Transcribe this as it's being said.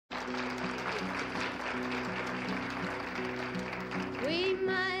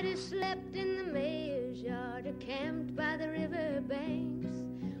slept in the mayor's yard or camped by the river banks.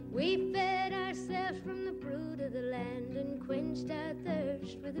 We fed ourselves from the fruit of the land and quenched our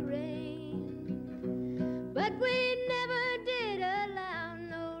thirst with the rain. But we never did allow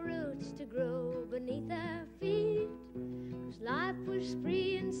no roots to grow beneath our feet, 'cause life was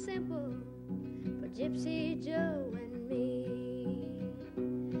free and simple for Gypsy Joe and me.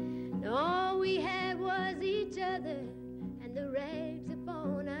 And all we had was each other and the rags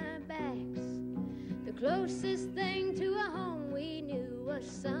upon our backs. The closest thing to a home we knew was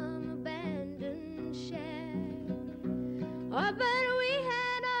some abandoned shack. Oh, but we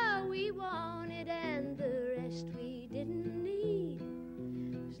had all we wanted and the rest we didn't need,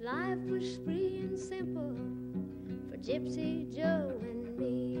 'cause life was free and simple for Gypsy Joe and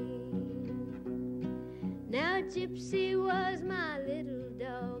me. Now Gypsy was my little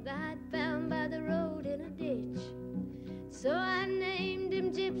dog I'd found by the road in a ditch. So I named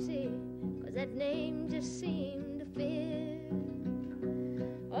him Gypsy, 'cause that name just seemed to fit.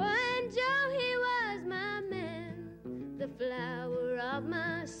 Oh, and Joe, he was my man, the flower of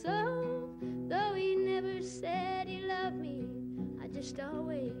my soul. Though he never said he loved me, I just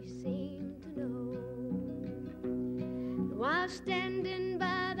always seemed to know. While standing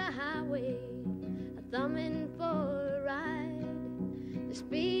by the highway, thumbing for a ride, the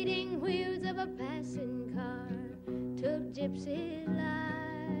speeding wheels of a passing car took Gypsy's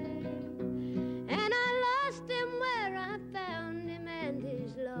life. And I lost him where I found him, and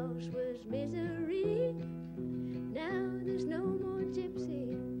his loss was misery. Now there's no more Gypsy,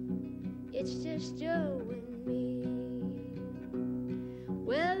 it's just Joe and me.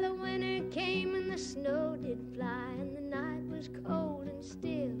 Well, the winter came and the snow did fly, and the night was cold and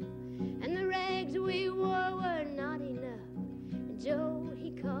still, and the rags we wore were not enough, and Joe,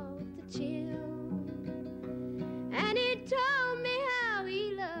 he caught the chill. And he told me how he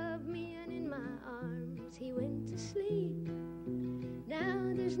loved me, and in my arms he went to sleep. Now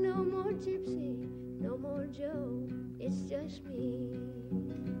there's no more Gypsy, no more Joe, it's just me.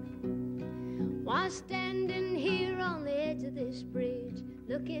 While standing here on the edge of this bridge,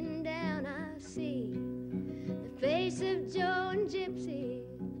 looking down, I see the face of Joe and Gypsy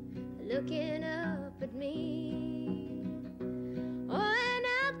looking up at me. Oh, and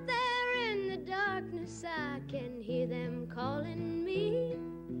out there in the darkness I can hear them calling me.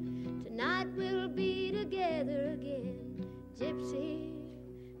 Tonight we'll be together again, Gypsy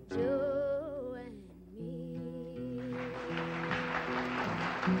Joe.